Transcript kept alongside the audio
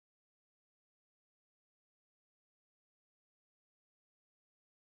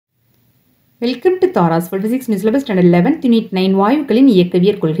Welcome to Thaaraas for Physics Syllabus Standard 11th Unit 9 வாயுக்களின்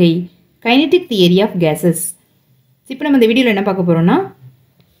இயக்கவியல் கொள்கை Kinetic Theory of Gases. இப்போ நம்ம இந்த வீடியோல என்ன பார்க்க போறோம்னா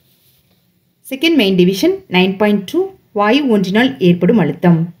செகண்ட் மெயின் டிவிஷன் 9.2 வாயு ஒன்றினால் ஏற்படும்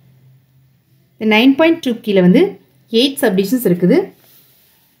அழுத்தம். இந்த 9.2 கீழ வந்து 8 சப்டிவிஷன்ஸ் இருக்குது.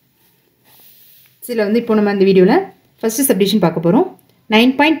 சில வந்து இப்போ நம்ம இந்த வீடியோல ஃபர்ஸ்ட் சப்டிவிஷன் பார்க்க போறோம்.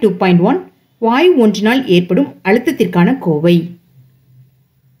 9.2.1 வாயு ஒன்றினால் ஏற்படும் அழுத்தத்திற்கான கோவை.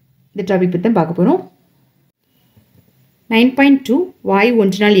 இந்த டாபிக் பற்றி பார்க்க போகிறோம். 9.2 வாயு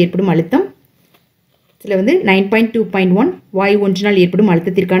ஒன்றினால் ஏற்படும் அழுத்தம். இதில் வந்து 9.2.1 வாயு ஒன்றினால் ஏற்படும்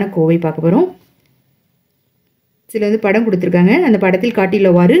அழுத்தத்திற்கான கோவை பார்க்க போகிறோம். இதில் வந்து படம் கொடுத்துருக்காங்க. அந்த படத்தில்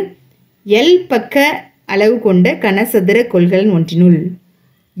காட்டியுள்ளவாறு L பக்க அளவு கொண்ட கனசதுர கொள்கலன் ஒன்றினுள்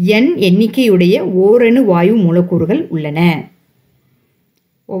N எண்ணிக்கையுடைய ஓரணு வாயு மூலக்கூறுகள் உள்ளன.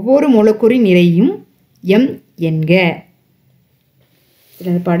 ஒவ்வொரு மூலக்கூறின் நிறையும் M என்க.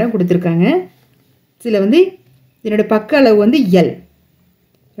 இதில் படம் கொடுத்துருக்காங்க. இதில் வந்து இதனோட பக்க அளவு வந்து L.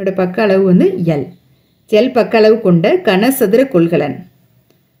 இதனோட பக்க அளவு வந்து L. L பக்க அளவு கொண்ட கனசதுர கொள்கலன்.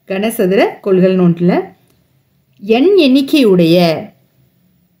 கனசதுர கொள்கலன் ஒன்றில் N எண்ணிக்கையுடைய,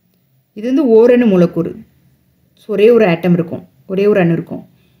 இது வந்து ஓரணு மூலக்கூறு. ஒரே ஒரு ஆட்டம் இருக்கும், ஒரே ஒரு அணு இருக்கும்.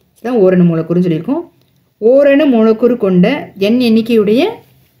 இதுதான் ஓரணு மூலக்கூறுன்னு சொல்லியிருக்கோம். ஓரணு மூலக்கூறு கொண்ட N எண்ணிக்கையுடைய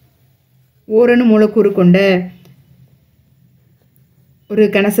ஓரணு மூலக்கூறு கொண்ட ஒரு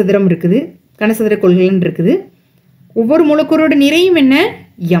கனசதுரம் இருக்குது, கனசதுர கொள்கலன் இருக்குது. ஒவ்வொரு மூலக்கூறோட நிறையும் என்ன?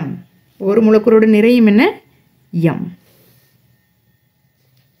 M. ஒவ்வொரு மூலக்கூறோட நிறையும் என்ன? M.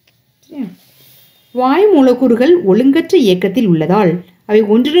 வாயு மூலக்கூறுகள் ஒழுங்கற்ற இயக்கத்தில் உள்ளதால் அவை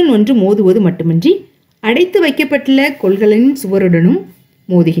ஒன்றுடன் ஒன்று மோதுவது மட்டுமின்றி அடைத்து வைக்கப்பட்டுள்ள கொள்கலனின் சுவருடனும்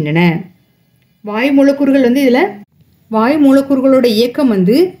மோதுகின்றன. வாயு மூலக்கூறுகள் வந்து இதில் வாயு மூலக்கூறுகளோட இயக்கம்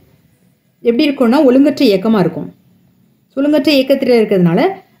வந்து எப்படி இருக்கும்னா ஒழுங்கற்ற இயக்கமாக இருக்கும். ஒழுங்கற்ற இயக்கத்தில் இருக்கிறதுனால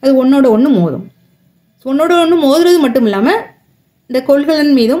அது ஒன்றோட ஒன்று மோதும். ஒன்றோட ஒன்று மோதுறது மட்டும் இல்லாமல் இந்த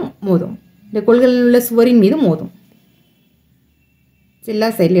கொள்கலன் மீதும் மோதும், இந்த கொள்கலன் உள்ள சுவரின் மீதும் மோதும், எல்லா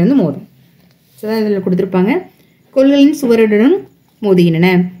சைட்லேயும் வந்து மோதும். தான் இதில் கொடுத்துருப்பாங்க. கொள்கலனின் சுவருடன் மோதுகின்றன.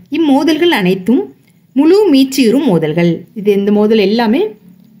 இம்மோதல்கள் அனைத்தும் முழு மீச்சியுறும் மோதல்கள். இது இந்த மோதல் எல்லாமே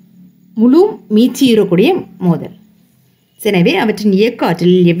முழு மீச்சியுறக்கூடிய மோதல். எனவே அவற்றின் இயக்க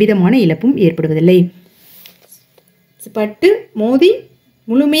ஆற்றலில் எவ்விதமான இழப்பும் ஏற்படுவதில்லை. பட்டு மோதி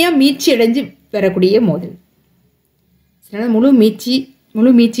முழுமையாக மீட்சி அடைஞ்சு வரக்கூடிய மோதல். அதனால் முழு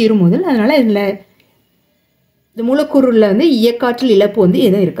மீச்சியுறும் மோதல். அதனால் இதில் இந்த மூலக்கூறுல வந்து இயக்காற்றல் இழப்பு வந்து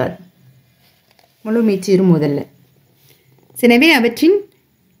எதுவும் இருக்காது முழு மீச்சியுறும் மோதலில். எனவே அவற்றின்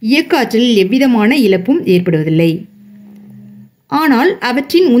இயக்காற்றலில் எவ்விதமான இழப்பும் ஏற்படுவதில்லை. ஆனால்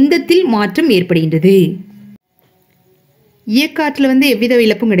அவற்றின் உந்தத்தில் மாற்றம் ஏற்படுகின்றது. இயக்காற்றில் வந்து எவ்வித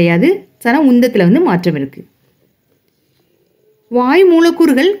இழப்பும் கிடையாது, ஆனால் உந்தத்தில் வந்து மாற்றம் இருக்குது. வாயு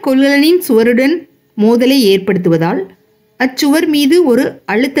மூலக்கூறுகள் கொள்கலனின் சுவருடன் மோதலை ஏற்படுத்துவதால் அச்சுவர் மீது ஒரு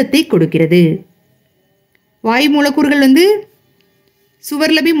அழுத்தத்தை கொடுக்கிறது. வாயு மூலக்கூறுகள் வந்து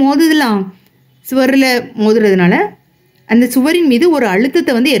சுவரில் போய் மோதுதலாம், சுவரில் மோதுறதுனால அந்த சுவரின் மீது ஒரு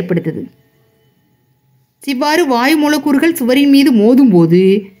அழுத்தத்தை வந்து ஏற்படுத்துது. இவ்வாறு வாயு மூலக்கூறுகள் சுவரின் மீது மோதும் போது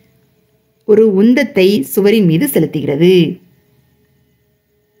ஒரு உந்தத்தை சுவரின் மீது செலுத்துகிறது.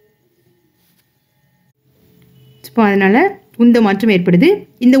 அதனால உந்த மாற்றம் ஏற்படுது.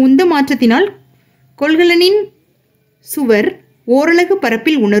 இந்த உந்த மாற்றத்தினால் கொள்கலனின் சுவர் ஓரலகு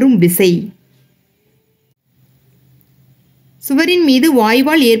பரப்பில் உணரும் விசை சுவரின் மீது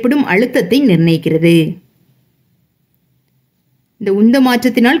வாயுவால் ஏற்படும் அழுத்தத்தை நிர்ணயிக்கிறது. இந்த உந்த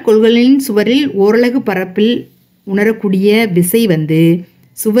மாற்றத்தினால் கொள்கலனின் சுவரில் ஓரலகு பரப்பில் உணரக்கூடிய விசை வந்து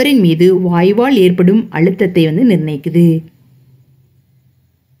சுவரின் மீது வாயுவால் ஏற்படும் அழுத்தத்தை வந்து நிர்ணயிக்குது.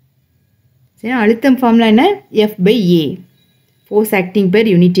 சரி, அழுத்தம் ஃபார்முலா என்ன? F/A, force acting per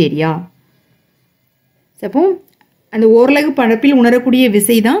unit area. அப்போ அந்த ஓரலகு பரப்பில் உணரக்கூடிய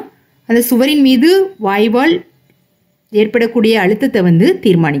விசை தான் அந்த சுவரின் மீது வாயுவால் ஏற்படக்கூடிய அழுத்தத்தை வந்து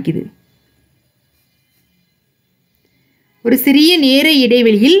தீர்மானிக்குது. ஒரு சிறிய நேர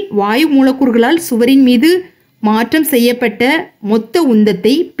இடைவெளியில் வாயு மூலக்கூறுகளால் சுவரின் மீது மாற்றம் செய்யப்பட்ட மொத்த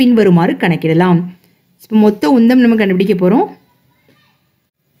உந்தத்தை பின்வருமாறு கணக்கிடலாம். இப்போ மொத்த உந்தம் நம்ம கண்டுபிடிக்க போகிறோம்.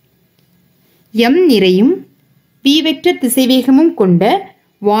 M நிறையும் V வெக்டர் திசைவேகமும் கொண்ட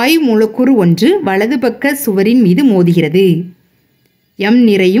வாயு மூலக்கூறு ஒன்று வலது பக்க சுவரின் மீது மோதுகிறது. M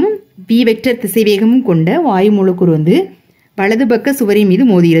நிறையும் V வெக்டர் திசைவேகமும் கொண்ட வாயு மூலக்கூறு வந்து வலது பக்க சுவரின் மீது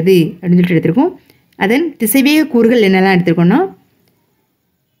மோதுகிறது அப்படின்னு சொல்லிட்டு எடுத்திருக்கோம். அதன் திசைவேக கூறுகள் என்னெல்லாம் எடுத்திருக்கோம்னா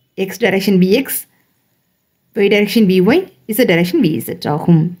X direction Vx, Y direction Vy, Z direction Vz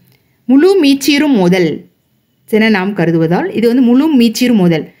ஆகும். முழு மீச்சியுறும் மோதல் என நாம் கருதுவதால் இது வந்து முழு மீச்சியுறும்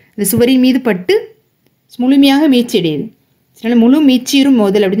மோதல். இந்த சுவரின் மீது பட்டு முழுமையாக மீட்சி அடையுது. அதனால் முழு மீச்சீரும்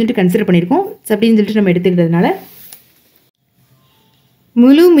மோதல் அப்படின்னு சொல்லிட்டு கன்சிடர் பண்ணியிருக்கோம். அப்படின்னு சொல்லிட்டு நம்ம எடுத்துக்கிறதுனால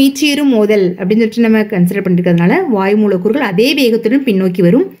முழு மீச்சீரும் மோதல் அப்படின்னு சொல்லிட்டு நம்ம கன்சிடர் பண்ணியிருக்கிறதுனால வாயு மூலக்கூறுகள் அதே வேகத்துடன் பின்னோக்கி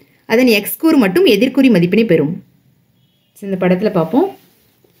வரும். அதன் எக்ஸ் கூறு மட்டும் எதிர்குறி மதிப்பினை பெறும். இந்த படத்தில் பார்ப்போம்.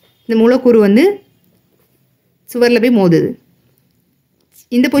 இந்த மூலக்கூறு வந்து சுவரில் போய் மோதுது.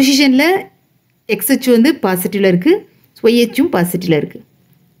 இந்த பொசிஷனில் எக்ஸ்ஹெச் வந்து பாசிட்டிவில் இருக்குது, ஒய்ஹெச்சும் பாசிட்டிவில் இருக்குது.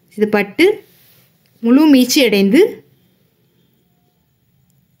 இது பட்டு முழு மீச்சி அடைந்து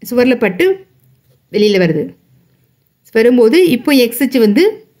சுவரில் பட்டு வெளியில் வருது. வரும்போது இப்போ எக்ஸ்ஹெச் வந்து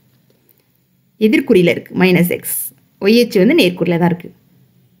எதிர்குறியில் இருக்குது -x, ஒய்ஹெச் வந்து நேர்குறியில் தான் இருக்குது.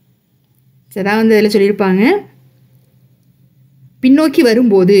 அதான் வந்து அதில் சொல்லியிருப்பாங்க, பின்னோக்கி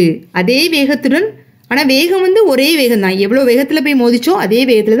வரும்போது அதே வேகத்துடன், ஆனால் வேகம் வந்து ஒரே வேகம் தான், எவ்வளோ வேகத்தில் போய் மோதிச்சோ அதே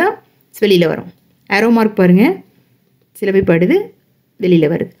வேகத்தில் தான் வெளியில் வரும். ஆரோ மார்க் பாருங்கள், சில போய் படுது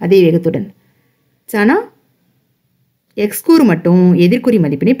வெளியில் வருது அதே வேகத்துடன். ஆனால் எக்ஸ் கூறு மட்டும் எதிர்குறி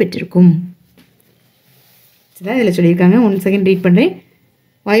மதிப்பினை பெற்றிருக்கும். இதில் சொல்லியிருக்காங்க. 1 செகண்ட் ரீட் பண்ணுறேன்.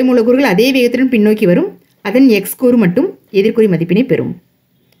 வாயு மூலக்கூறுகள் அதே வேகத்துடன் பின்னோக்கி வரும். அதன் எக்ஸ் கூறு மட்டும் எதிர்குறி மதிப்பினை பெறும்.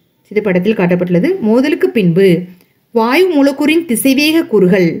 இது படத்தில் காட்டப்பட்டுள்ளது. மோதலுக்கு பின்பு வாயு மூலக்கூறின் திசைவேக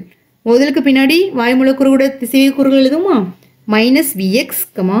கூறுகள், மோதலுக்கு பின்னாடி வாயு மூலக்கூறுகளோட திசைவேக கூறுகள் எழுதுமா, -Vx,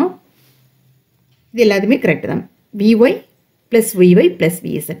 இது எல்லாத்துமே கரெக்டு தான். Vy + Vy +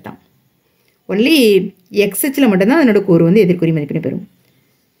 Vz தான். ஒன்லி எக்ஸ்ஹெச்சில் மட்டும்தான் அதனோட கூறு வந்து எதிர்குறி மதிப்பினை பெறும்.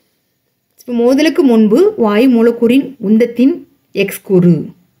 இப்போ மோதலுக்கு முன்பு வாயு மூலக்கூறின் உந்தத்தின் எக்ஸ் கூறு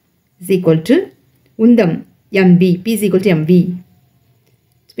 = உந்தம் mv, p = mv.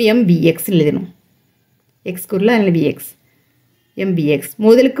 இப்போ mvx எழுதணும். எக்ஸ் கூறில் அதனால் vx, mvx.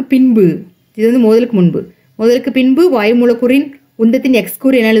 மோதலுக்கு பின்பு, இது வந்து மோதலுக்கு முன்பு. மோதலுக்கு பின்பு வாயு மூலக்கூறின் உந்தத்தின் எக்ஸ்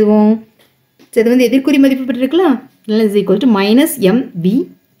கூறு என்ன எழுதுவோம், அது வந்து எதிர்குறி மதிப்பு பெற்றிருக்கலாம். அதனால் =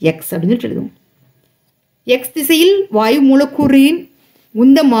 -mvx அப்படின்னு சொல்லிட்டு எழுதுவோம். எக்ஸ் திசையில் வாயு மூலக்கூறின்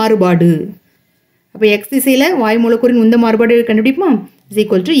உந்த மாறுபாடு. அப்போ எக்ஸ் திசையில் வாயு மூலக்கூறின் உந்த மாறுபாடு கண்டுபிடிப்போமா, =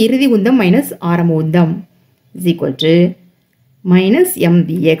 இறுதி உந்தம் ஆரம்ப உந்தம்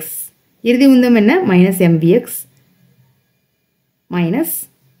 -mvx. இறுதி உந்தம் என்ன, -mvx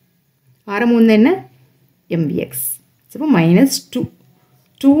ஆரம்ப உந்தம் என்ன, mvx. அப்போ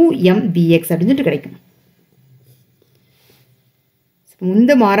 -2mvx அப்படின்னு சொல்லிட்டு கிடைக்கும்.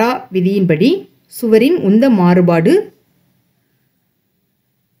 உந்த மாறா விதியின்படி சுவரின் உந்த மாறுபாடு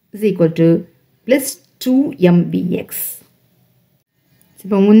 +2mvx.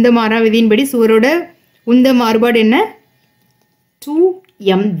 இப்போ உந்த மாறா விதியின்படி சுவரோட உந்த மாறுபாடு என்ன,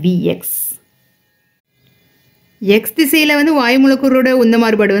 2mvx. எக்ஸ் திசையில் வந்து வாயு மூலக்கூறோட உந்த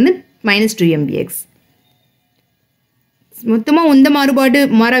மாறுபாடு வந்து -2mvx. மொத்தமாக உந்த மாறுபாடு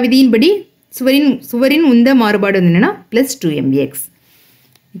மாறா விதியின்படி சுவரின் உந்த மாறுபாடு வந்து என்னென்னா +2mvx.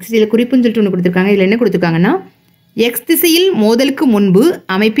 இதில் குறிப்புன்னு சொல்லிட்டு ஒன்று கொடுத்துருக்காங்க. இதில் என்ன கொடுத்துருக்காங்கன்னா, எக்ஸ் திசையில் மோதலுக்கு முன்பு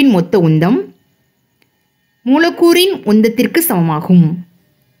அமைப்பின் மொத்த உந்தம் மூலக்கூறின் உந்தத்திற்கு சமமாகும்.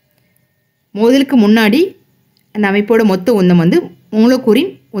 மோதலுக்கு முன்னாடி அந்த அமைப்போட மொத்த உந்தம் வந்து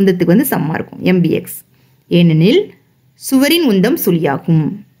மூலக்கூறின் உந்தத்துக்கு வந்து சமமாக இருக்கும், mvx. ஏனெனில் சுவரின் உந்தம் சுழியாகும்.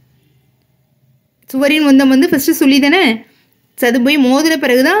 சுவரின் உந்தம் வந்து ஃபஸ்ட்டு சுழி தானே, அது போய் மோதின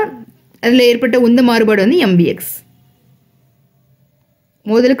பிறகு தான் அதில் ஏற்பட்ட உந்த மாறுபாடு வந்து mvx.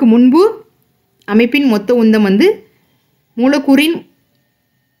 மோதலுக்கு முன்பு அமைப்பின் மொத்த உந்தம் வந்து மூலக்கூறின்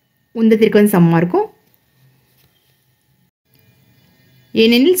உந்தத்திற்கு வந்து சமமாக இருக்கும்,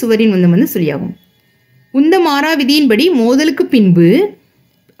 ஏனெனில் சுவரின் உந்தம் வந்து சுழியாகும். உந்த மாறா விதியின்படி மோதலுக்கு பின்பு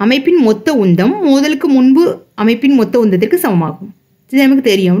அமைப்பின் மொத்த உந்தம் மோதலுக்கு முன்பு அமைப்பின் மொத்த உந்தத்திற்கு சமமாகும். இது நமக்கு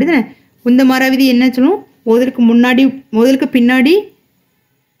தெரியும், அப்படி தானே. உந்த மாறா விதி என்ன சொல்லும், மோதலுக்கு பின்னாடி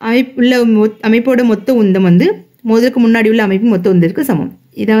அமைப்போட மொத்த உந்தம் வந்து மோதலுக்கு முன்னாடி உள்ள அமைப்பின் மொத்த உந்தத்திற்கு சமம்.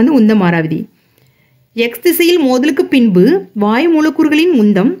 இதை வந்து உந்த மாறா விதி. எக்ஸ் திசையில் மோதலுக்கு பின்பு வாயு மூலக்கூறுகளின்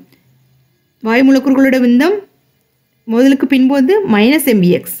உந்தம், வாயு மூலக்கூறுகளோட உந்தம் மோதலுக்கு பின்பு வந்து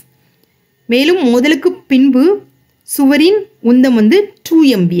 -mvx. மேலும் மோதலுக்கு பின்பு சுவரின் உந்தம் வந்து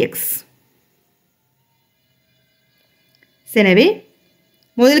 2mvx. எனவே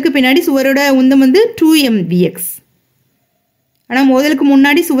மோதலுக்கு பின்னாடி சுவரோட உந்தம் வந்து 2mvx. ஆனால் மோதலுக்கு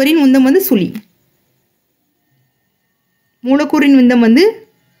முன்னாடி சுவரின் உந்தம் வந்து சுழி. மூலக்கூறின் உந்தம் வந்து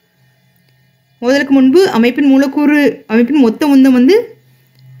மோதலுக்கு முன்பு அமைப்பின் மொத்த உந்தம் வந்து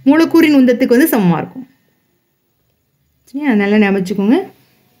மூலக்கூறின் உந்தத்துக்கு வந்து சமமாக இருக்கும். சரி, நல்லா ஞாபகம் வச்சுக்கோங்க.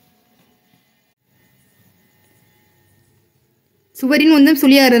 சுவரின் உந்தம்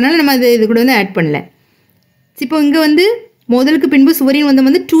சுழியாகிறதுனால நம்ம இது கூட வந்து ஆட் பண்ணல. இப்போ இங்கே வந்து மோதலுக்கு பின்பு சுவரின் உந்தம்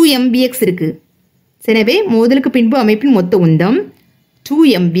வந்து 2mvx இருக்குது. எனவே மோதலுக்கு பின்பு அமைப்பின் மொத்த உந்தம்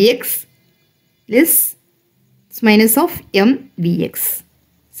 2mvx -mvx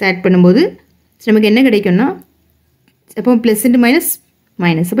ஆட் பண்ணும்போது நமக்கு என்ன கிடைக்கும்னா அப்போ ப்ளஸ் இன்ட்டு மைனஸ்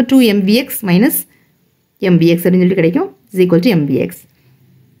மைனஸ், அப்போ 2mvx மைனஸ் mvx அப்படின்னு சொல்லிட்டு கிடைக்கும், இஸ் ஈக்குவல் டு mvx.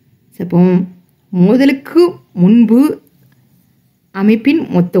 அப்போ மோதலுக்கு முன்பு அமைப்பின்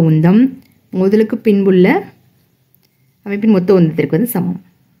மொத்த உந்தம் மோதலுக்கு பின்புள்ள அமைப்பின் மொத்த உந்தத்திற்கு வந்து சமம்.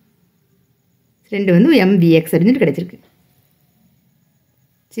 ரெண்டு வந்து mvx அப்படின்னு கிடைச்சிருக்கு.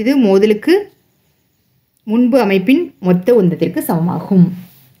 இது மோதலுக்கு முன்பு அமைப்பின் மொத்த உந்தத்திற்கு சமமாகும்.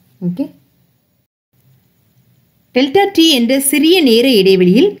 ஓகே. டெல்டா டி என்ற சிறிய நேர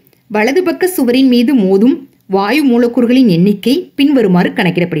இடைவெளியில் வலது பக்க சுவரின் மீது மோதும் வாயு மூலக்கூறுகளின் எண்ணிக்கை பின்வருமாறு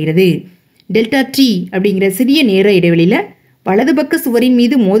கணக்கிடப்படுகிறது. டெல்டா டி அப்படிங்கிற சிறிய நேர இடைவெளியில் வலது பக்க சுவரின்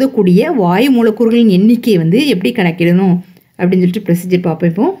மீது மோதக்கூடிய வாயு மூலக்கூறுகளின் எண்ணிக்கையை வந்து எப்படி கணக்கிடணும் அப்படின்னு சொல்லிட்டு ப்ரொசீஜர்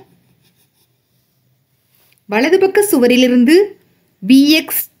பார்ப்போம். இப்போ வலது பக்க சுவரிலிருந்து Vx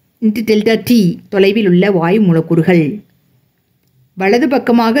இன்ட்டு டெல்டா டி தொலைவில் உள்ள வாயு மூலக்கூறுகள் வலது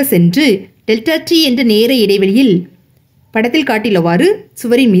பக்கமாக சென்று டெல்டா டி என்ற நேர இடைவெளியில் படத்தில் காட்டியுள்ளவாறு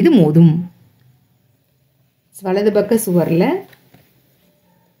சுவரின் மீது மோதும். வலது பக்க சுவரில்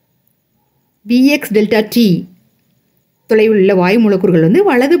Vx டெல்டா டி தொலைவில் உள்ள வாயு மூலக்கூறுகள் வந்து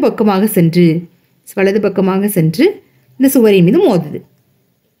வலது பக்கமாக சென்று இந்த சுவரின் மீது மோதுது.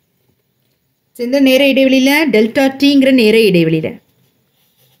 இந்த நேர இடைவெளியில் டெல்டா டிங்கிற நேர இடைவெளியில்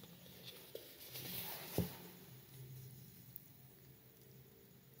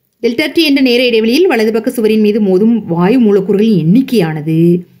டெல்டா டி என்ற நேர இடைவெளியில் வலது பக்க சுவரின் மீது மோதும் வாயு மூலக்கூறுகளின் எண்ணிக்கையானது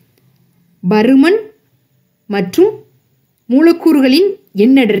பருமன் மற்றும் மூலக்கூறுகளின்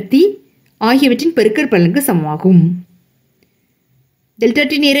எண்ணடர்த்தி ஆகியவற்றின் பெருக்கற் பலனுக்கு சமமாகும். டெல்டா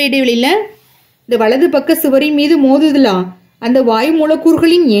டி நேர இடைவெளியில் இந்த வலது பக்க சுவரின் மீது மோதுதலாம் அந்த வாயு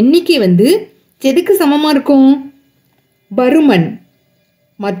மூலக்கூறுகளின் எண்ணிக்கை வந்து எதுக்கு சமமாக இருக்கும்? பருமன்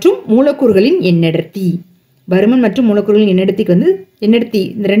மற்றும் மூலக்கூறுகளின் எண்ணடர்த்தி. பருமன் மற்றும் மூலக்கூறுகளின் எண்ணடர்த்திக்கு வந்து எண்ணடர்த்தி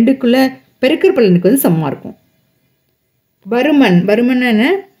இந்த ரெண்டுக்குள்ள பெருக்கற் பலனுக்கு வந்து சமமாக இருக்கும். பருமன் என்ன?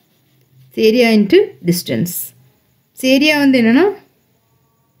 Area into distance. ஏரியா வந்து என்னென்னா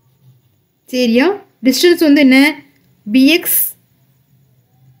ஏரியா டிஸ்டன்ஸ் வந்து என்ன? Bx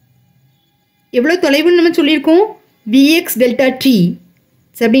எவ்வளோ தொலைவுன்னு நம்ம சொல்லியிருக்கோம்? Vx டெல்டா டி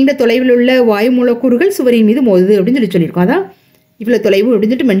அப்படிங்கிற தொலைவில் உள்ள வாயு மூலக்கூறுகள் சுவரின் மீது மோதுது அப்படின்னு சொல்லியிருக்கோம். அதான் இவ்வளோ தொலைவு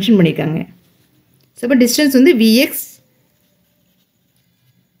அப்படின்னு சொல்லிட்டு மென்ஷன் பண்ணியிருக்காங்க. ஸோ அப்போ டிஸ்டன்ஸ் வந்து Vx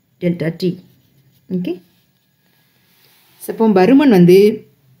delta D. Okay. So அப்போ பருமன் வந்து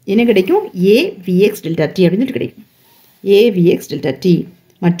என்ன கிடைக்கும்? Avx டெல்டா டி அப்படின்னு சொல்லிட்டு கிடைக்கும். Avx டெல்டா டி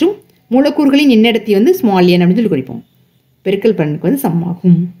மற்றும் மூலக்கூறுகளின் எண்ணடர்த்தி வந்து ஸ்மால் n அப்படின்னு சொல்லி குறிப்போம். பெருக்கல் பலனுக்கு வந்து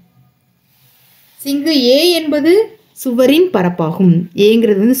சமமாகும். இங்கு A என்பது சுவரின் பரப்பாகும்.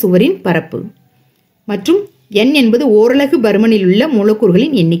 ஏங்கிறது வந்து சுவரின் பரப்பு மற்றும் n என்பது ஓரலகு பருமனில் உள்ள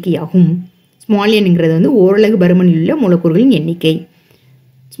மூலக்கூறுகளின் எண்ணிக்கையாகும். ஸ்மால் nங்கிறது வந்து ஓரலகு பருமனில் உள்ள மூலக்கூறுகளின் எண்ணிக்கை.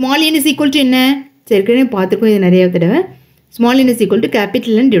 Small n is equal to என்ன? ஏற்கனவே பார்த்துருக்கோம் இது நிறைய தடவை. Small n is equal to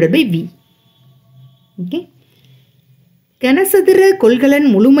capital N divide by V. Okay. கனசதுர கொள்கலன்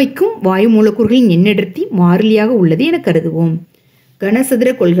முழுமைக்கும் வாயு மூலக்கூறுகளின் எண்ணடர்த்தி மாறிலியாக உள்ளது என கருதுவோம். கனசதுர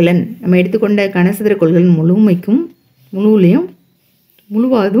கொள்கலன் நம்ம எடுத்துக்கொண்ட கனசதுர கொள்கலன் முழுவதும்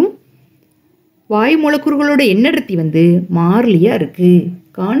வாயு மூலக்கூறுகளோட எண்ணடர்த்தி வந்து மாறிலியாக இருக்குது,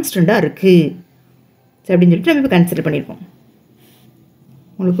 கான்ஸ்டண்ட்டாக இருக்குது அப்படின்னு சொல்லிட்டு நம்ம இப்போ கன்சிடர் பண்ணியிருக்கோம்.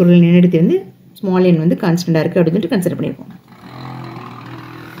 மூலக்கூறுகளின் எண்ணடர்த்தி வந்து ஸ்மால் n வந்து கான்ஸ்டண்ட்டாக இருக்குது அப்படின்னு சொல்லிட்டு கன்சிடர் பண்ணியிருக்கோம்.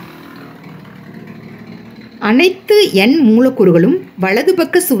 அனைத்து n மூலக்கூறுகளும் வலது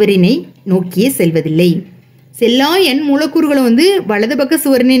பக்க சுவரினை நோக்கியே செல்வதில்லை. எல்லா n மூலக்கூறுகளும் வந்து வலது பக்க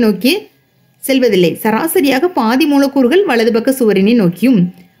சுவரினை நோக்கி செல்வதில்லை. சராசரியாக பாதி மூலக்கூறுகள் வலது பக்க சுவரினை நோக்கியும்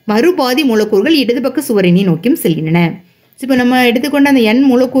மறுபாதி மூலக்கூறுகள் இடது பக்க சுவரினை நோக்கியும் செல்கின்றன. இப்போ நம்ம எடுத்துக்கொண்ட அந்த n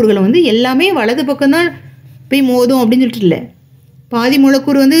மூலக்கூறுகளை வந்து எல்லாமே வலது பக்கம் தான் போய் மோதும் அப்படின்னு சொல்லிட்டு இல்லை. பாதி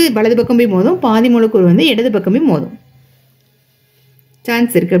மூலக்கூறு வந்து வலது பக்கம் போய் மோதும், பாதி மூலக்கூறு வந்து இடது பக்கம் போய் மோதும்.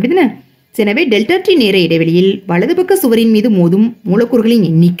 சான்ஸ் இருக்குது அப்படி தானே? எனவே டெல்டா டி நேர இடைவெளியில் வலது பக்க சுவரின் மீது மோதும் மூலக்கூறுகளின்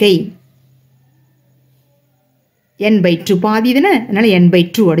எண்ணிக்கை n/2 பாதி தானே, அதனால்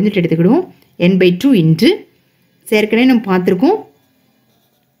n/2 அப்படின்னு சொல்லிட்டு எடுத்துக்கிடுவோம். n/2 இன்று ஏற்கனவே நம்ம பார்த்துருக்கோம்.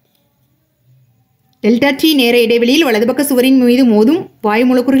 டெல்டா டி நேர இடைவெளியில் வலது பக்க சுவரின் மீது மோதும் வாயு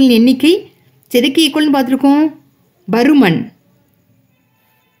மூலக்கூறுகளின் எண்ணிக்கை எதுக்கு ஈக்குவல்னு பார்த்துருக்கோம்?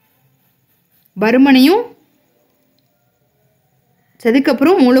 பருமனையும்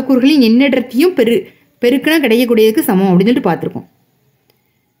அதுக்கப்புறம் மூலக்கூறுகளின் எண்ணடர்த்தியும் பெருக்கினா கிடைக்கக்கூடியதுக்கு சமம் அப்படின்னு சொல்லிட்டு பார்த்துருக்கோம்.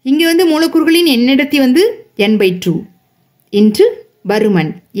 இங்கே வந்து மூலக்கூறுகளின் எண்ணடர்த்தி வந்து n/2 இன்ட்டு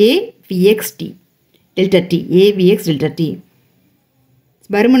பருமன் Avx delta D. Avx delta D.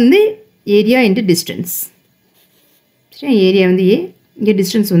 பருமன் வந்து ஏரியா இன்ட்டு டிஸ்டன்ஸ். சரி, ஏரியா வந்து A, இங்கே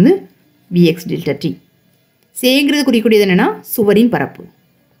டிஸ்டன்ஸ் வந்து Vx டெல்டா டி. சேங்கிறது குறிக்கக்கூடியது என்னென்னா சுவரின் பரப்பு.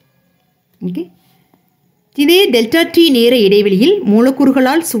 ஓகே. இதே டெல்டா டி நேர இடைவெளியில்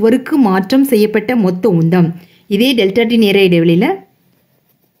மூலக்கூறுகளால் சுவருக்கு மாற்றம் செய்யப்பட்ட மொத்த உந்தம். இதே டெல்டா டி நேர இடைவெளியில்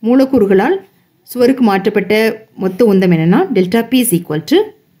மூலக்கூறுகளால் சுவருக்கு மாற்றப்பட்ட மொத்த உந்தம் என்னன்னா delta B is equal to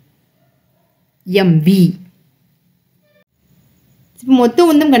MV. இப்போ மொத்த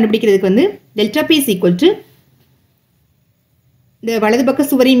உந்தம் கண்டுபிடிக்கிறதுக்கு வந்து delta B is equal to இந்த வலது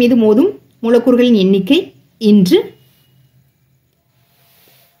பக்க சுவரின் மீது மோதும் மூலக்கூறுகளின் எண்ணிக்கை இன்று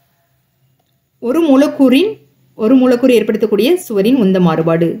ஒரு மூலக்கூறு ஏற்படுத்தக்கூடிய சுவரின் உந்த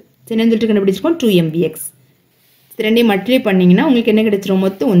மாறுபாடு என்னன்னு சொல்லிட்டு கண்டுபிடிச்சிருக்கோம் 2mvx. ரெண்டையும் மல்டிப்ளை பண்ணிங்கன்னா உங்களுக்கு என்ன கிடைச்சிரும்?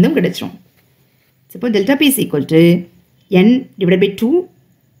 மொத்த உந்தம் கிடைச்சிரும். இப்போ delta B is equal to n divide by 2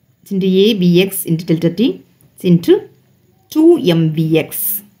 into a bx into delta t into 2mvx.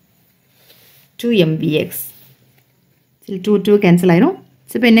 2mvx. சரி 2 கேன்சல் ஆயிரும்.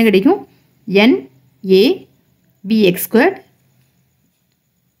 இப்போ என்ன கிடைக்கும்? n a bx squared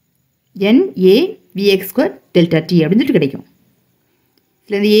n a bx squared delta t அப்படின்னு சொல்லிட்டு கிடைக்கும்.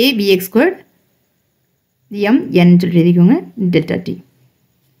 இதில் இந்த a bx squared m n சொல்லிட்டு எழுதிக்கோங்க delta t.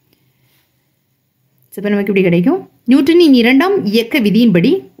 இப்போ நமக்கு இப்படி கிடைக்கும். நியூட்டனின் இரண்டாம் இயக்க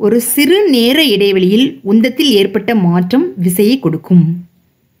விதியின்படி ஒரு சிறு நேர இடைவெளியில் உந்தத்தில் ஏற்பட்ட மாற்றம் விசையை கொடுக்கும்.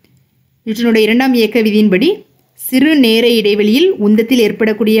 நியூட்டனுடைய இரண்டாம் இயக்க விதியின்படி சிறு நேர இடைவெளியில் உந்தத்தில்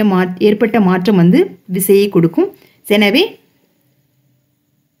ஏற்பட்ட மாற்றம் வந்து விசையை கொடுக்கும். எனவே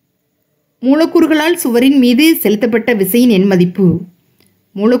மூலக்கூறுகளால் சுவரின் மீது செலுத்தப்பட்ட விசையின் எண்மதிப்பு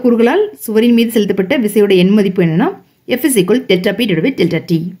மூலக்கூறுகளால் சுவரின் மீது செலுத்தப்பட்ட விசையோட எண்மதிப்பு என்னன்னா F is equal delta P divided by delta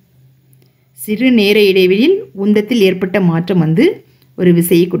T. சிறு நேர இடைவெளியில் உந்தத்தில் ஏற்பட்ட மாற்றம் வந்து ஒரு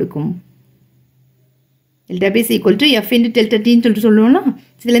விசையை கொடுக்கும். delta P is equal to F into delta T ன்னு சொல்லிட்டு சொல்லுவோம்னா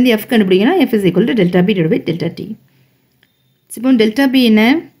இதுலேருந்து F கண்டுபிடிங்கன்னா F is equal to delta P divided by delta T. இப்போ delta P என்ன?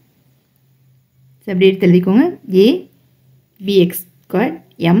 அப்படி எடுத்து எழுதிக்கோங்க. A bx squared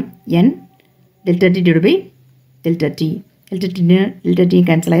m n delta T divided by delta T. delta T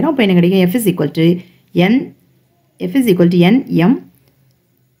cancel ஆயிரும். அப்போ என்ன கிடைக்கும்? F is equal to n m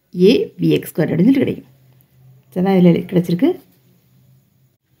a bx squared அப்படின்னு சொல்லி கிடைக்கும். சரிதான், இதில் கிடைச்சிருக்கு.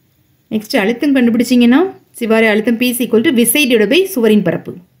 நெக்ஸ்ட் அழுத்தம் கண்டுபிடிச்சிங்கன்னா சிவாரி அழுத்தம் P is equal to விசை டிவைட் பை சுவரின்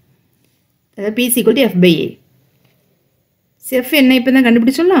பரப்பு. அதாவது P is equal to F by A. F என்ன இப்போ தான்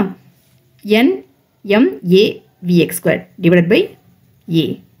கண்டுபிடிச்சோம்னா n m a bx squared divided by A.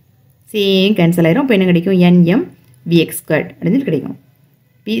 Same cancel ஆயிரும். இப்போ என்ன கிடைக்கும்? n m bx squared அப்படின்னு கிடைக்கும்.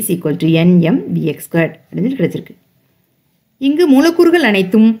 P is equal to n m bx squared அப்படின்னு கிடைச்சிருக்கு. இங்கு மூலக்கூறுகள்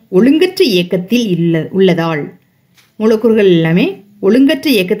அனைத்தும் ஒழுங்கற்ற இயக்கத்தில் உள்ளதால் மூலக்கூறுகள் எல்லாமே ஒழுங்கற்ற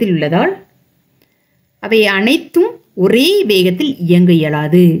இயக்கத்தில் உள்ளதால் அவை அனைத்தும் ஒரே வேகத்தில் இயங்க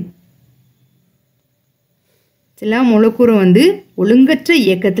இயலாது. எல்லா மூலக்கூறும் வந்து ஒழுங்கற்ற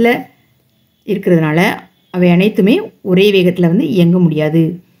இயக்கத்தில் இருக்கிறதுனால அவை அனைத்துமே ஒரே வேகத்தில் வந்து இயங்க முடியாது.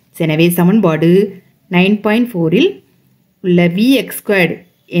 எனவே சமன்பாடு 9.4 உள்ள vx squared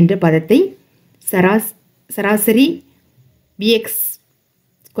என்ற பதத்தை சராசரி vx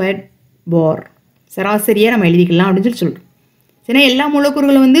squared bar சராசரியாக நம்ம எழுதிக்கலாம் அப்படின்னு சொல்கிறோம். ஏன்னா எல்லா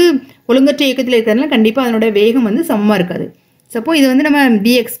மூலக்கூறுகளும் வந்து ஒழுங்கற்ற இயக்கத்தில் இருக்கிறதுனால கண்டிப்பாக அதனோட வேகம் வந்து சமமாக இருக்காது. சப்போ இது வந்து நம்ம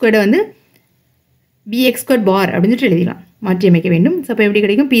vx squared வந்து vx squared bar அப்படின்னு சொல்லிட்டு எழுதிக்கலாம், மாற்றி அமைக்க வேண்டும். சப்போ எப்படி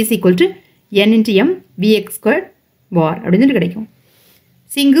கிடைக்கும்? P is equal to n into m vx squared bar அப்படின்னு சொல்லி கிடைக்கும்.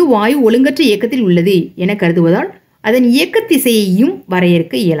 இங்கு வாயு ஒழுங்கற்ற இயக்கத்தில் உள்ளது என கருதுவதால் அதன் இயக்க திசையையும்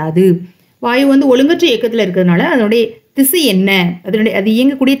வரையறுக்க இயலாது. வாயு வந்து ஒழுங்கற்ற இயக்கத்தில் இருக்கிறதுனால அதனுடைய திசை என்ன, அது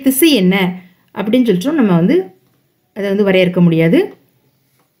இயங்கக்கூடிய திசை என்ன அப்படின்னு சொல்லிட்டு நம்ம வந்து அதை வந்து வரையறுக்க முடியாது,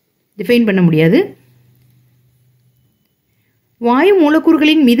 டிஃபைன் பண்ண முடியாது. வாயு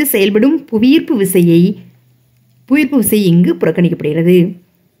மூலக்கூறுகளின் மீது செயல்படும் புவியீர்ப்பு விசை இங்கு புறக்கணிக்கப்படுகிறது.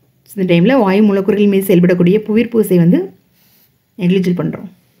 இந்த டைமில் வாயு மூலக்கூறுகளின் மீது செயல்படக்கூடிய புவியீர்ப்பு விசை வந்து நெக்லிஜிட் பண்ணுறோம்,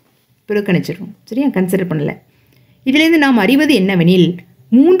 புறக்கணிச்சிடுறோம். சரியா, கன்சிடர் பண்ணலை. இதிலிருந்து நாம் அறிவது என்னவெனில்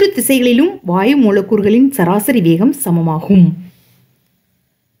 3 திசைகளிலும் வாயு மூலக்கூறுகளின் சராசரி வேகம் சமமாகும்.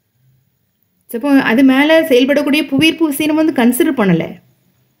 அப்போ அது மேலே செயல்படக்கூடிய புவியீர்ப்பு விசை நம்ம வந்து கன்சிடர் பண்ணலை.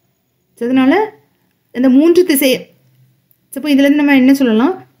 அதனால் இந்த 3 திசை அப்போ இதுலேருந்து நம்ம என்ன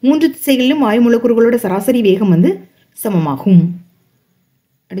சொல்லலாம்? 3 திசைகளிலும் வாயு மூலக்கூறுகளோட சராசரி வேகம் வந்து சமமாகும்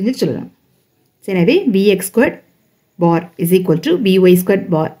அப்படின்னு சொல்லலாம். எனவே vx squared bar is equal to vy squared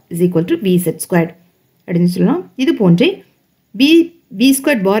bar is equal to vz squared அப்படின்னு சொல்லலாம். இது போன்றே v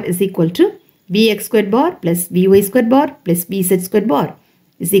squared bar is equal to vx squared bar plus vy squared bar plus vz squared bar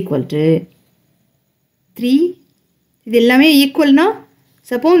is equal to 3. இது எல்லாமே ஈக்குவல்னா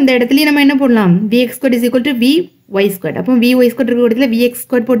சப்போ இந்த இடத்துலையும் நம்ம என்ன போடலாம்? vx squared is equal to vy squared. அப்போ vy squared இருக்கிற இடத்துல vx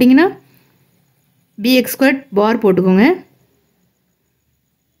squared போட்டிங்கன்னா vx squared bar போட்டுக்கோங்க.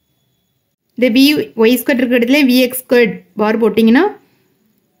 இந்த vy squared இருக்கிற இடத்துல vx squared bar போட்டிங்கன்னா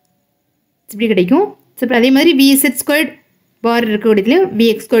இப்படி கிடைக்கும். ஸோ இப்போ அதே மாதிரி VZ ஸ்கொயர்ட் பார் இருக்கக்கூடியதுலேயும்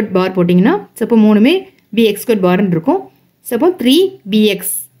VX ஸ்கொயர்ட் பார் போட்டிங்கன்னா ஸோ இப்போ மூணுமே VX ஸ்கொயர்ட் பார்னு இருக்கும். ஸோ அப்போ 3VX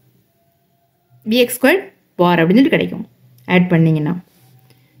ஸ்கொயர்ட் பார் அப்படின்னு சொல்லிட்டு கிடைக்கும் ஆட் பண்ணிங்கன்னா.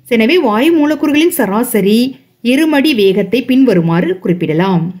 ஸோ எனவே வாயு மூலக்கூறுகளின் சராசரி இருமடி வேகத்தை பின்வருமாறு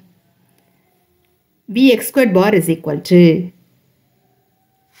குறிப்பிடலாம். VX squared bar is equal to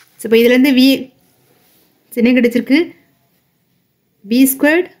so இப்போ இதுலேருந்து என்ன கிடைச்சிருக்கு V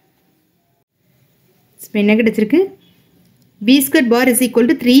ஸ்கொயர்ட் என்ன கிடைச்சிருக்கு V squared bar is equal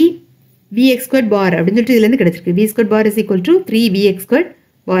to 3VX squared பார் அப்படின்னு சொல்லிட்டு இதுலேருந்து கிடைச்சிருக்கு. V squared bar is equal to 3VX squared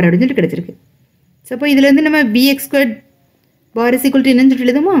பார் அப்படின்னு சொல்லிட்டு கிடைச்சிருக்கு. ஸோ அப்போ இதுலேருந்து நம்ம VX squared bar is equal to என்னன்னு சொல்லிட்டு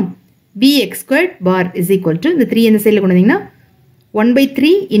எழுதுமா VX squared bar is equal to இந்த 3 இந்த சைடில் கொண்டு வந்தீங்கன்னா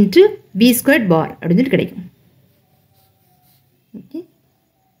 1/3 இன்ட்டு V ஸ்கொயர்ட் பார் அப்படின்னு சொல்லிட்டு கிடைக்கும். ஓகே,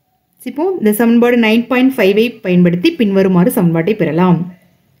 இப்போ இந்த சமன்பாடு 9.5ஐ பயன்படுத்தி பின்வருமாறு சமன்பாட்டை பெறலாம்.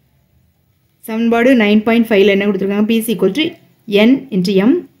 சமன்பாடு 9.5ல் என்ன கொடுத்துருக்காங்க P is equal to N into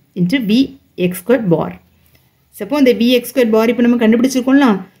M into VX squared bar. So இந்த VX squared bar இப்போ நம்ம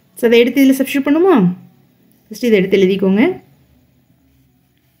கண்டுபிடிச்சிருக்கோம்லாம். ஸோ அதை எடுத்து இதில் சப்ஸ்டியூட் பண்ணுமா? ஃபஸ்ட்டு இதை எடுத்து எழுதிக்கோங்க.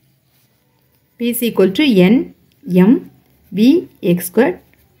 P is equal to N M VX squared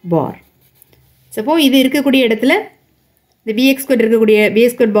bar. So இது இருக்கக்கூடிய இடத்துல இந்த VX squared இருக்கக்கூடிய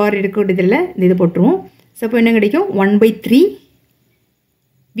VX squared bar இருக்கக்கூடியதில் இந்த இது போட்டுருவோம். ஸோ என்ன கிடைக்கும் 1/3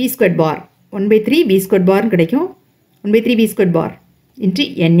 V squared bar 1/3 V squared bar கிடைக்கும். 1/3 V squared bar into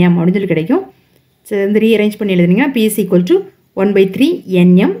NM அப்படின்னு சொல்லி கிடைக்கும். ஸோ வந்து ரீஅரேஞ்ச் பண்ணி எழுதுனீங்கன்னா P is equal to 1/3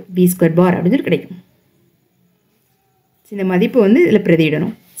 NM V squared bar அப்படின்னு சொல்லி கிடைக்கும். இந்த மதிப்பு வந்து இதில்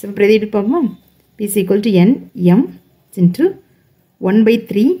பிரதியிடணும். ஸோ பிரதியிட்டு பார்ப்போம். P is equal to NM into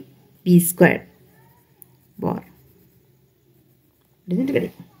 1/3 V squared bar அப்படின்னு சொல்லி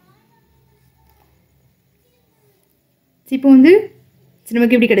கிடைக்கும். இப்போ வந்து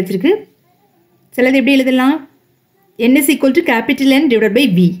நமக்கு எப்படி கிடைச்சிருக்கு? சிலது எப்படி எழுதலாம்? N is equal to capital N divided by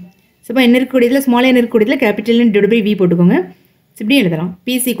V. So இப்போ என்ன இருக்கக்கூடியதில் small n இருக்கக்கூடியதில் capital N divided by V போட்டுக்கோங்க. ஸோ இப்படி எழுதலாம்.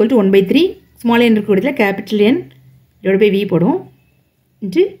 P is equal to 1/3 small n இருக்கக்கூடியதில் capital N divided by V போடுவோம்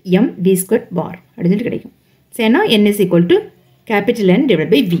into M V squared bar அப்படின்னு சொல்லி கிடைக்கும். So ஏன்னா N is equal to capital N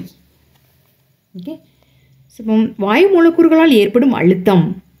divided by V. Okay, so இப்போ வாயு மூலக்கூறுகளால் ஏற்படும் அழுத்தம்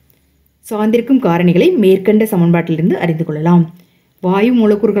சார்ந்திருக்கும் காரணிகளை மேற்கண்ட சமன்பாட்டிலிருந்து அறிந்து கொள்ளலாம். வாயு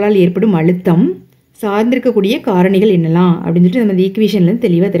மூலக்கூறுகளால் ஏற்படும் அழுத்தம் சார்ந்திருக்கக்கூடிய காரணிகள் என்னலாம் அப்படின்னு சொல்லிட்டு நம்ம இந்த ஈக்குவேஷன்லேருந்து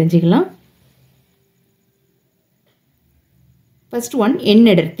தெளிவாக தெரிஞ்சுக்கலாம். ஃபர்ஸ்ட் ஒன் எண்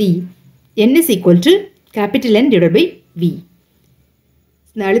அடர்த்தி. N is equal to capital N divided by V.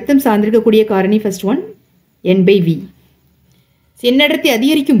 இந்த அழுத்தம் சார்ந்திருக்கக்கூடிய காரணி ஃபர்ஸ்ட் ஒன் N/V. எண் அடர்த்தி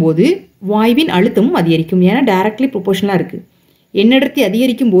அதிகரிக்கும் போது வாயுவின் அழுத்தமும் அதிகரிக்கும். ஏன்னா டைரக்ட்லி ப்ரொபோஷனலாக இருக்குது. எண் அடர்த்தி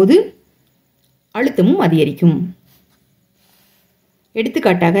அதிகரிக்கும் போது அழுத்தமும் அதிகரிக்கும்.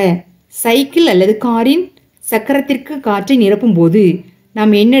 எடுத்துக்காட்டாக சைக்கிள் அல்லது காரின் சக்கரத்திற்கு காற்றை நிரப்பும் போது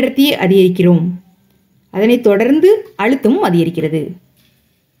நாம் எண் அடர்த்தியை அதிகரிக்கிறோம். அதனைத் தொடர்ந்து அழுத்தமும் அதிகரிக்கிறது.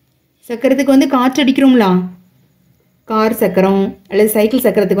 சக்கரத்துக்கு வந்து காற்று அடிக்கிறோம்ல, கார் சக்கரம் அல்லது சைக்கிள்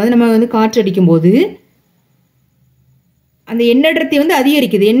சக்கரத்துக்கு வந்து நம்ம வந்து காற்று அடிக்கும்போது அந்த எண் அடர்த்தி வந்து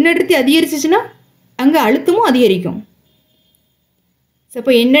அதிகரிக்குது. எண் அடர்த்தி அதிகரிச்சிச்சுன்னா அங்கே அழுத்தமும் அதிகரிக்கும். ஸோ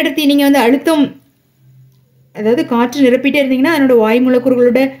இப்போ எண் அடர்த்தி நீங்கள் வந்து அழுத்தம் அதாவது காற்று நிரப்பிட்டே இருந்தீங்கன்னா அதனோட வாயு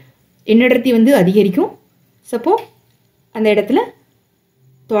மூலக்கூறுகளோட எண் அடர்த்தி வந்து அதிகரிக்கும். ஸோ அப்போ அந்த இடத்துல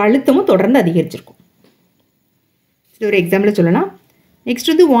அழுத்தமும் தொடர்ந்து அதிகரிச்சிருக்கும். இது ஒரு எக்ஸாம்பிள் சொல்லலாம்.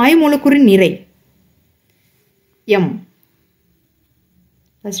 நெக்ஸ்ட் வந்து வாயு மூலக்கூறின் நிறை M.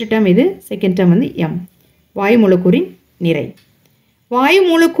 ஃபர்ஸ்ட் டேர்ம் இது, செகண்ட் டேர்ம் வந்து M. வாயு மூலக்கூறின் நிறை. வாயு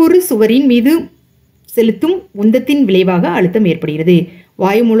மூலக்கூறு சுவரின் மீது செலுத்தும் உந்தத்தின் விளைவாக அழுத்தம் ஏற்படுகிறது.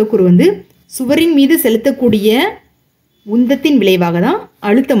 வாயு மூலக்கூறு வந்து சுவரின் மீது செலுத்தக்கூடிய உந்தத்தின் விளைவாக தான்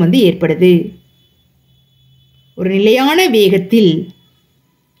அழுத்தம் வந்து ஏற்படுது. ஒரு நிலையான வேகத்தில்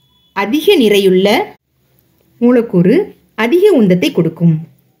அதிக நிறையுள்ள மூலக்கூறு அதிக உந்தத்தை கொடுக்கும்.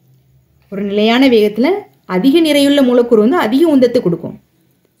 ஒரு நிலையான வேகத்தில் அதிக நிறையுள்ள மூலக்கூறு வந்து அதிக உந்தத்தை கொடுக்கும்.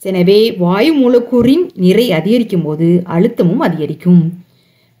 எனவே வாயு மூலக்கூறின் நிறை அதிகரிக்கும் போது அழுத்தமும் அதிகரிக்கும்.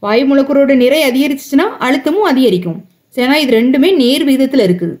 வாயு மூலக்கூறோட நிறை அதிகரிச்சுன்னா அழுத்தமும் அதிகரிக்கும். ஏன்னா இது ரெண்டுமே நேர் விகிதத்தில்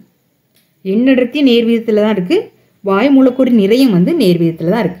இருக்குது. எண் அடர்த்தி நேர் விகிதத்தில் தான் இருக்குது. வாயு மூலக்கூறின் நிறையும் வந்து நேர்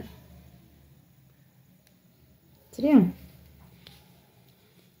விகிதத்தில் தான் இருக்குது. சரியா?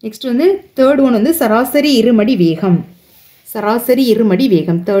 நெக்ஸ்ட் வந்து தேர்ட் ஒன் வந்து சராசரி இருமடி வேகம். சராசரி இருமடி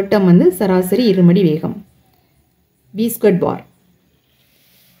வேகம் தேர்ட் டேர்ம் வந்து சராசரி இருமடி வேகம் V squared bar.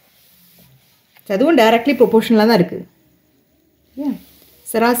 அதுவும் டைரக்ட்லி ப்ரொபோர்ஷனலாக தான் இருக்குது.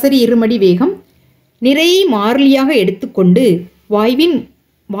 சராசரி இருமடி வேகம் நிறையை மாறிலியாக எடுத்துக்கொண்டு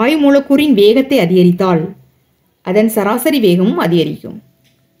வாயு மூலக்கூறின் வேகத்தை அதிகரித்தால் அதன் சராசரி வேகமும் அதிகரிக்கும்.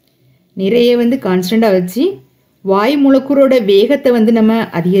 நிறைய வந்து கான்ஸ்டண்ட்டாக வச்சு வாயு மூலக்கூறோட வேகத்தை வந்து நம்ம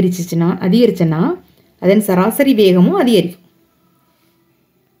அதிகரிச்சோன்னா அதன் சராசரி வேகமும் அதிகரிக்கும்.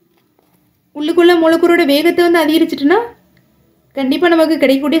 உள்ளுக்குள்ள மூலக்கூறோட வேகத்தை வந்து அதிகரிச்சிட்டுனா கண்டிப்பாக நமக்கு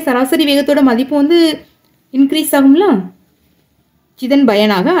கிடைக்கக்கூடிய சராசரி வேகத்தோட மதிப்பு வந்து இன்க்ரீஸ் ஆகும்ல. இதன்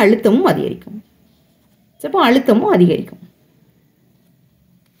பயனாக அழுத்தமும் அதிகரிக்கும். அப்போ அழுத்தமும் அதிகரிக்கும்.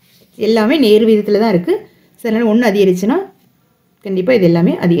 எல்லாமே நேர் விகிதத்தில் தான் இருக்குது. அதனால் ஒன்று அதிகரிச்சுன்னா கண்டிப்பாக இது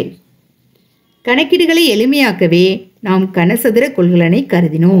எல்லாமே அதிகரிக்கும். கணக்கீடுகளை எளிமையாக்கவே நாம் கனசதுர கொள்கலனை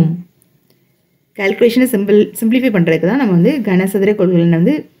கருதினோம். கால்குலேஷனை சிம்பிளிஃபை பண்ணுறதுக்கு தான் நம்ம வந்து கனசதுர கொள்கலனை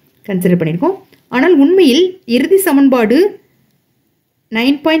வந்து கன்சிடர் பண்ணியிருக்கோம். ஆனால் உண்மையில் இறுதி சமன்பாடு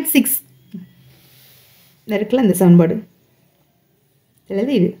 9.6 இருக்குல்ல, அந்த சமன்பாடு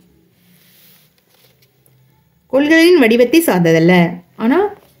அல்லது இது கொள்கலனின் வடிவத்தை சார்ந்ததல்ல. ஆனால்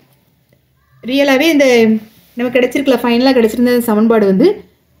ரியலாகவே இந்த நமக்கு கிடச்சிருக்கல, ஃபைனலாக கிடச்சிருந்த சமன்பாடு வந்து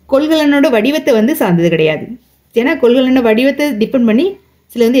கொள்கலனோட வடிவத்தை வந்து சார்ந்தது கிடையாது. ஏன்னா கொள்கலனோட வடிவத்தை டிபெண்ட் பண்ணி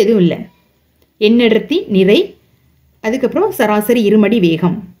சில வந்து எதுவும் இல்லை. எண்ணடர்த்தி, நிறை, அதுக்கப்புறம் சராசரி இருமடி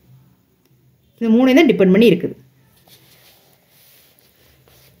வேகம், இந்த 3 தான் டிபெண்ட் பண்ணி இருக்குது.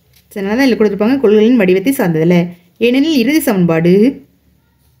 அதனால தான் இதில் கொடுத்துருப்பாங்க கொள்கலனின் வடிவத்தை சார்ந்ததில்ல. ஏனெனில் இறுதி சமன்பாடு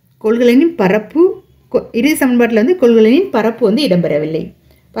கொள்கலனின் பரப்பு, இறுதி சமன்பாட்டில் வந்து கொள்கலனின் பரப்பு வந்து இடம்பெறவில்லை.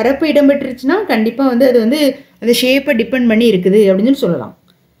 பரப்பு இடம்பெற்றுச்சுன்னா கண்டிப்பாக வந்து அது வந்து அந்த ஷேப்பை டிபெண்ட் பண்ணி இருக்குது அப்படின்னு சொல்லலாம்.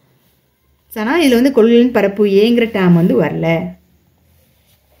 ஆனால் இதில் வந்து கொள்கலனின் பரப்பு ஏங்கிற டேம் வந்து வரல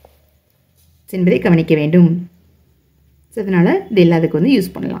என்பதை கவனிக்க வேண்டும். அதனால் இது எல்லாத்துக்கும் வந்து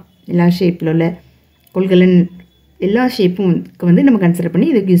யூஸ் பண்ணலாம். எல்லா ஷேப்பில் உள்ள கொள்கலன் எல்லா ஷேப்பும் வந்து நம்ம கன்சிடர் பண்ணி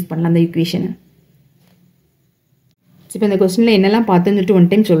இதுக்கு யூஸ் பண்ணலாம் அந்த ஈக்குவேஷனை. இப்போ இந்த கொஸ்டினில் என்னெல்லாம் பார்த்தோன்னு சொல்லிட்டு ஒன்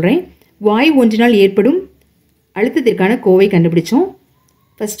டைம் சொல்கிறேன். வாயு ஒன்றினால் ஏற்படும் அழுத்தத்திற்கான கோவை கண்டுபிடிச்சோம்.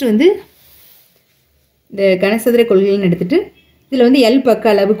 ஃபஸ்ட்டு வந்து இந்த கனசதுர கொள்கலன் எடுத்துகிட்டு இதில் வந்து எல்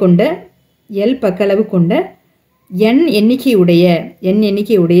பக்க அளவு கொண்ட என்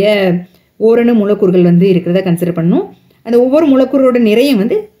எண்ணிக்கையுடைய ஓரணு மூலக்கூறுகள் வந்து இருக்கிறத கன்சிடர் பண்ணணும். அந்த ஒவ்வொரு மூலக்கூறோட நிறையும்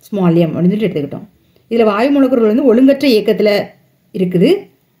வந்து ஸ்மால் எம் அப்படின்னு சொல்லிட்டு எடுத்துக்கிட்டோம். இதில் வாயு மூலக்கூறுகள் வந்து ஒழுங்கற்ற இயக்கத்தில் இருக்குது.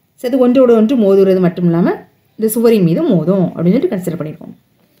 அது ஒன்றோடு ஒன்று மோதுறது மட்டும் இல்லாமல் இந்த சுவரின் மீது மோதும் அப்படின்னு சொல்லிட்டு கன்சிடர் பண்ணியிருக்கோம்.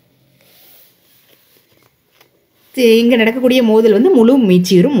 இங்கே நடக்கக்கூடிய மோதல் வந்து முழு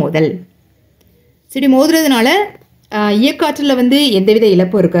மீச்சிறும் மோதல். சரி, மோதுறதுனால இயக்காற்றில் வந்து எந்தவித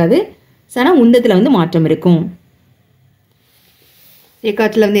இழப்பும் இருக்காது. ஆனால் உந்தத்தில் வந்து மாற்றம் இருக்கும்.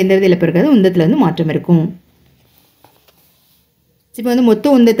 இயக்காற்றில் வந்து எந்தவித இழப்பு இருக்காது, உந்தத்தில் வந்து மாற்றம் இருக்கும். இப்போ வந்து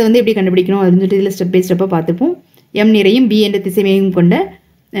மொத்த உந்தத்தை வந்து எப்படி கண்டுபிடிக்கணும் அப்படின்னு சொல்லிட்டு இதில் ஸ்டெப் பை ஸ்டெப்பாக பார்த்துப்போம். எம் நிறையும் பி என்ற திசைமையும் கொண்ட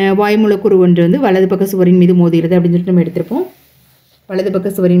வாயு மூலக்கூறு ஒன்று வந்து வலது பக்க சுவரின் மீது மோதுகிறது அப்படின்னு சொல்லிட்டு நம்ம எடுத்திருப்போம். வலது பக்க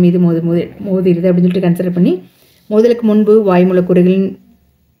சுவரின் மீது மோதுகிறது அப்படின்னு சொல்லிட்டு கன்சிடர் பண்ணி மோதலுக்கு முன்பு வாயு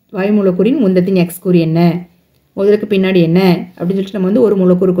மூலக்கூறின் உந்தத்தின் எக்ஸ் கூறு என்ன, மோதலுக்கு பின்னாடி என்ன அப்படின்னு சொல்லிட்டு நம்ம வந்து ஒரு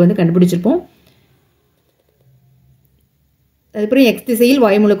மூலக்கூறுக்கு வந்து கண்டுபிடிச்சிருப்போம். அதுக்கப்புறம் எக்ஸ் திசையில்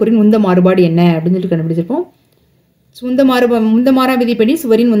வாயு மூலக்கூறின் உந்த மாறுபாடு என்ன அப்படின்னு சொல்லிட்டு கண்டுபிடிச்சிருப்போம். உந்த மாறா விதிப்படி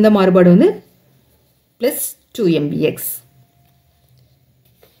சுவரின் உந்த மாறுபாடு வந்து +2mvx.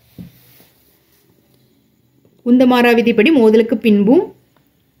 உந்த மாறா விதிப்படி மோதலுக்கு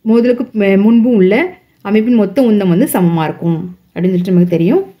முன்பும் உள்ள அமைப்பின் மொத்த உந்தம் வந்து சமமாக இருக்கும் அப்படின்னு சொல்லிட்டு நமக்கு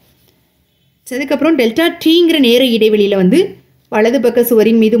தெரியும். அதுக்கப்புறம் டெல்டா டீங்கிற நேர இடைவெளியில் வந்து வலது பக்க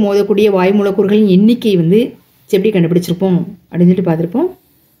சுவரின் மீது மோதக்கூடிய வாயு மூலக்கூறுகளின் எண்ணிக்கை வந்து எப்படி கண்டுபிடிச்சிருப்போம் அப்படின்னு சொல்லிட்டு பார்த்துருப்போம்.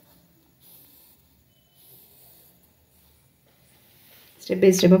 ஸ்டெப் பை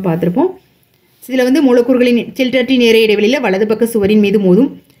ஸ்டெப்பாக பார்த்துருப்போம். இதில் வந்து மூலக்கூறுகளின் டெல்டா டி நேர இடைவெளியில் வலது பக்க சுவரின் மீது மோதும்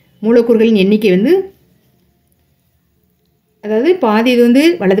மூலக்கூறுகளின் எண்ணிக்கை வந்து, அதாவது பாதி இது வந்து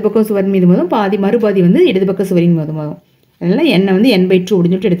வலது பக்கம் சுவரின் மீது மோதும், மறுபாதி வந்து இடது பக்க சுவரின் மீது மோதும். அதனால் எண்ணெய் வந்து n/2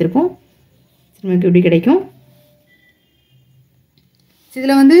 அப்படின்னு சொல்லிட்டு எடுத்திருப்போம். நமக்கு இப்படி கிடைக்கும்.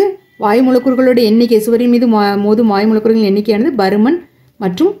 இதில் வந்து வாயு மூலக்கூறுகளோட எண்ணிக்கை, சுவரின் மீது மோதும் வாயு மூலக்கூறுகளின் எண்ணிக்கையானது பருமன்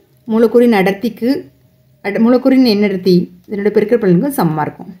மற்றும் மூலக்கூறின் எண்ணடர்த்தி இதனோட பெருக்கல் பலனுக்கு சமமாக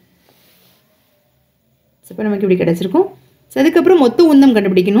இருக்கும். இப்போ நமக்கு இப்படி கிடச்சிருக்கும். அதுக்கப்புறம் மொத்த உந்தம்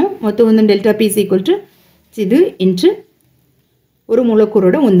கண்டுபிடிக்கணும். மொத்த உந்தம் டெல்டா பி = இது இன்று ஒரு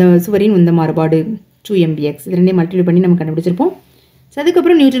மூலக்கூறோட சுவரின் உந்த மாறுபாடு 2mvx. இது ரெண்டையும் மல்டிப்ளை பண்ணி நம்ம கண்டுபிடிச்சிருப்போம்.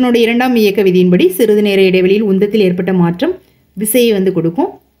 அதுக்கப்புறம் நியூட்டனோட இரண்டாம் இயக்க விதியின்படி சிறிது நேர இடைவெளியில் உந்தத்தில் ஏற்பட்ட மாற்றம் விசையை வந்து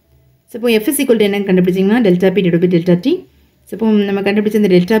கொடுக்கும். இப்போ F = என்னன்னு கண்டுபிடிச்சிங்கன்னா டெல்டா பி /டெல்டா டி. இப்போ நம்ம கண்டுபிடிச்ச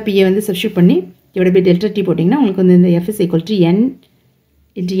இந்த டெல்டா பியை வந்து சப்ஸ்டியூட் பண்ணி /டெல்டா டி போட்டிங்கன்னா உங்களுக்கு வந்து இந்த F = n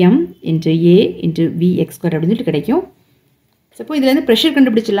 × m × a × vx² அப்படின்னு சொல்லிட்டு கிடைக்கும். இப்போ இதில் வந்து pressure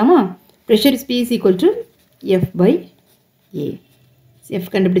கண்டுபிடிச்சிடலாமா? Pressure P = F/a. F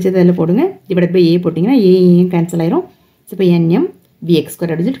கண்டுபிடிச்சது அதில் போடுங்க, /a போட்டிங்கன்னா ஏயும் கேன்சல் ஆயிரும். இப்போ nm vx²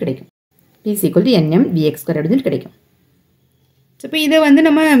 அப்படின்னு சொல்லிட்டு கிடைக்கும். P = nm vx² அப்படின்னு சொல்லிட்டு கிடைக்கும். இப்போ இதை வந்து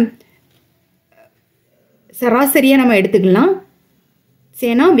நம்ம சராசரியாக நம்ம எடுத்துக்கலாம்.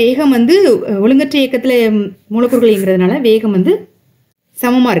 ஏன்னா வேகம் வந்து ஒழுங்கற்ற இயக்கத்தில் மூலக்கூறுகள் இயங்குறதுனால வேகம் வந்து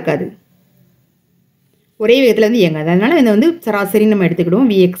சமமாக இருக்காது, ஒரே வேகத்தில் வந்து இயங்காது. அதனால் இதை வந்து சராசரின்னு நம்ம எடுத்துக்கிடுவோம்.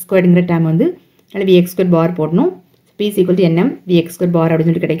 Vx²ங்கிற டேம் வந்து அதனால் Vx² பார் போடணும். P = nm Vx² பார்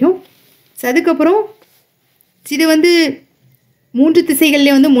அப்படின்னு சொல்லிட்டு கிடைக்கும். ஸோ அதுக்கப்புறம் இது வந்து 3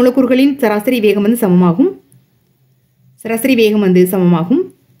 திசைகள்லேயே வந்து மூலக்கூறுகளின் சராசரி வேகம் வந்து சமமாகும்.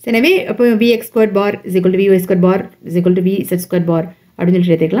 எனவே அப்போ Vx² பார் Vy² பார் Vz² பார் அப்படின்னு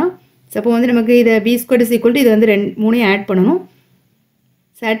சொல்லிட்டு எடுத்துக்கலாம். ஸோ அப்போ வந்து நமக்கு இதை V² இது வந்து 3 ஆட் பண்ணணும்.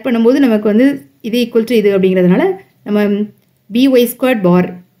 ஸோ ஆட் பண்ணும்போது நமக்கு வந்து இது ஈக்குவல் இது அப்படிங்கிறதுனால நம்ம Vy² பார்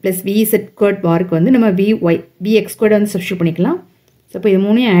ப்ளஸ் Vz² பாருக்கு வந்து நம்ம Vx² வந்து சப்ஸ்டியூட் பண்ணிக்கலாம். ஸோ அப்போ இது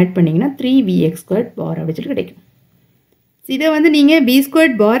 3 ஆட் பண்ணிங்கன்னா 3Vx² பார் அப்படின்னு சொல்லிட்டு கிடைக்கும். இதை வந்து நீங்கள் V²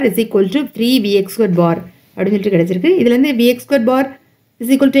 பார் =3Vx² பார் அப்படின்னு சொல்லிட்டு கிடச்சிருக்கு. இதுலேருந்து Vx² பார்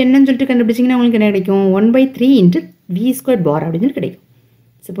என்னன்னு சொல்லிட்டு கண்டுபிடிச்சிங்கன்னா உங்களுக்கு என்ன கிடைக்கும்? 1/3 × V² பார் அப்படின்னு சொல்லி கிடைக்கும்.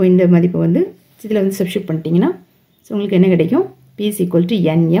 ஸோ இப்போ இந்த மதிப்பை வந்து இதில் வந்து சப்ஸ்டியூட் பண்ணிட்டீங்கன்னா ஸோ உங்களுக்கு என்ன கிடைக்கும்? P =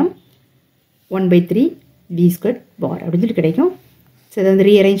 nm 1/3 V² பார் அப்படின்னு சொல்லி கிடைக்கும். ஸோ இதை வந்து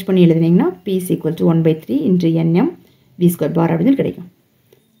ரீஅரேஞ்ச் பண்ணி எழுதுனீங்கன்னா P = 1/3 × nm V² பார் அப்படின்னு சொல்லி கிடைக்கும்.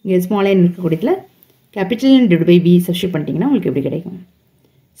 இங்கே small n இருக்கக்கூடியதில் capital N / V substitute பண்ணிட்டீங்கன்னா உங்களுக்கு எப்படி கிடைக்கும்?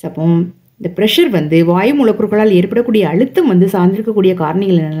 ஸோ அப்போ இந்த ப்ரெஷர் வந்து வாயு மூலக்கூறுகளால் ஏற்படக்கூடிய அழுத்தம் வந்து சார்ந்திருக்கக்கூடிய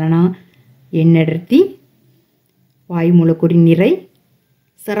காரணிகள் என்னென்னா எண்ணடர்த்தி, வாயு மூலக்கூறின் நிறை,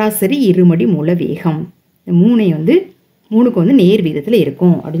 சராசரி இருமடி மூல வேகம். இந்த மூணுக்கு வந்து நேர் விகிதத்தில்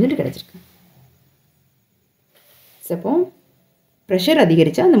இருக்கும் அப்படின்னு சொல்லிட்டு கிடச்சிருக்கு. ஸோ அப்போ ப்ரெஷர்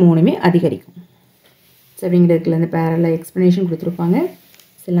அதிகரித்தா அந்த 3மே அதிகரிக்கும். ஸோ அப்படிங்கிறதுக்குள்ள இந்த பேரலில் எக்ஸ்ப்ளனேஷன் கொடுத்துருப்பாங்க.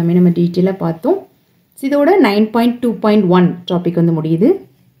 ஸோ எல்லாமே நம்ம டீட்டெயிலாக பார்த்தோம். இதோட 9.2.1 டாபிக் வந்து முடியுது.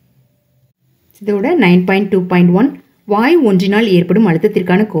 இதோட 9.2.1 வாயு ஒன்றினால் ஏற்படும்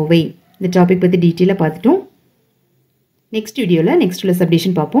அழுத்தத்திற்கான கோவை, இந்த டாபிக் பற்றி டீட்டெயிலாக பார்த்துட்டோம். நெக்ஸ்ட் வீடியோவில் நெக்ஸ்ட் உள்ள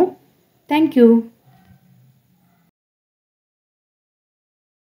சப்டிஷன் பார்ப்போம். தேங்க்யூ.